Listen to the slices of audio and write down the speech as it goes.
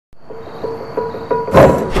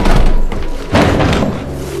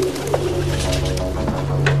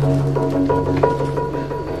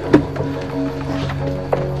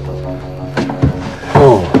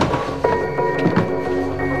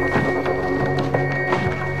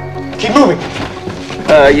Keep moving.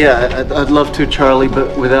 Yeah, I'd love to, Charlie,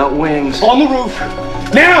 but without wings. On the roof.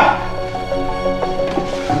 Now!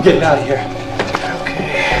 I'm getting out of here.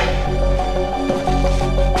 Okay.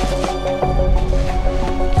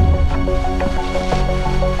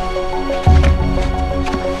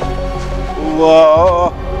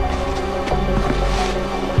 Whoa.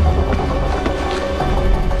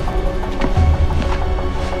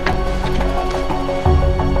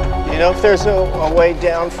 You know if there's a way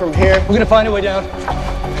down from here? We're gonna find a way down.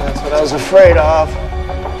 That's what I was afraid of.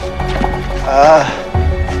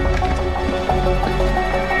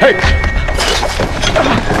 Hey!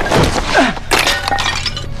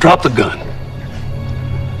 Drop the gun.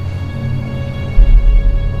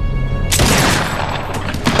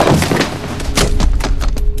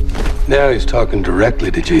 Now he's talking directly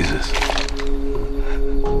to Jesus.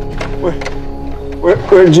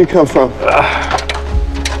 Where did you come from?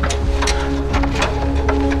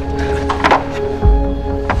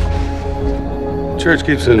 Church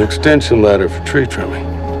keeps an extension ladder for tree trimming.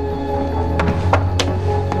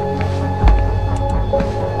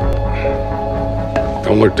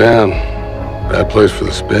 Don't look down. Bad place for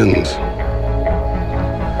the spins.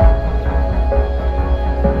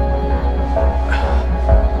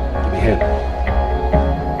 Give me a hand.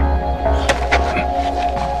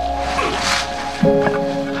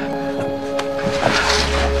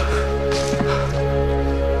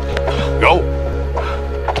 Go.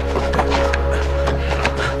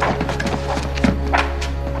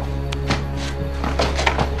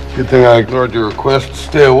 Good thing I ignored your request to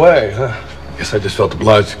stay away, huh? Guess I just felt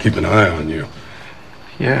obliged to keep an eye on you.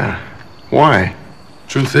 Yeah. Why?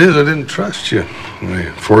 Truth is, I didn't trust you. When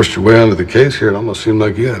you forced your way onto the case here, it almost seemed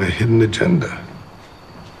like you had a hidden agenda.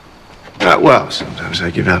 Well, sometimes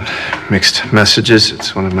I give out mixed messages.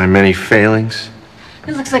 It's one of my many failings.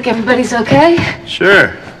 It looks like everybody's okay.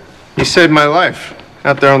 Sure. You saved my life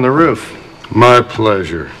out there on the roof. My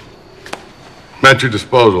pleasure. I'm at your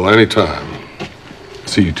disposal anytime.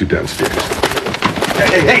 See you two downstairs.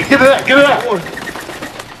 Hey, give it that, give it that.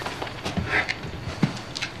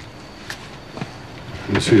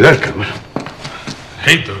 Didn't see that coming.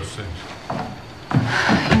 Hate those things.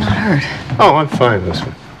 You're not hurt. Oh, I'm fine,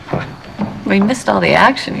 listen. Fine. We missed all the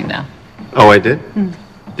action, you know. Oh, I did?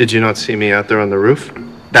 Did you not see me out there on the roof?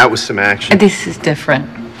 That was some action. This is different.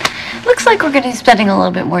 Looks like we're going to be spending a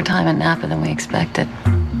little bit more time at Napa than we expected.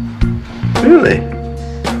 Really?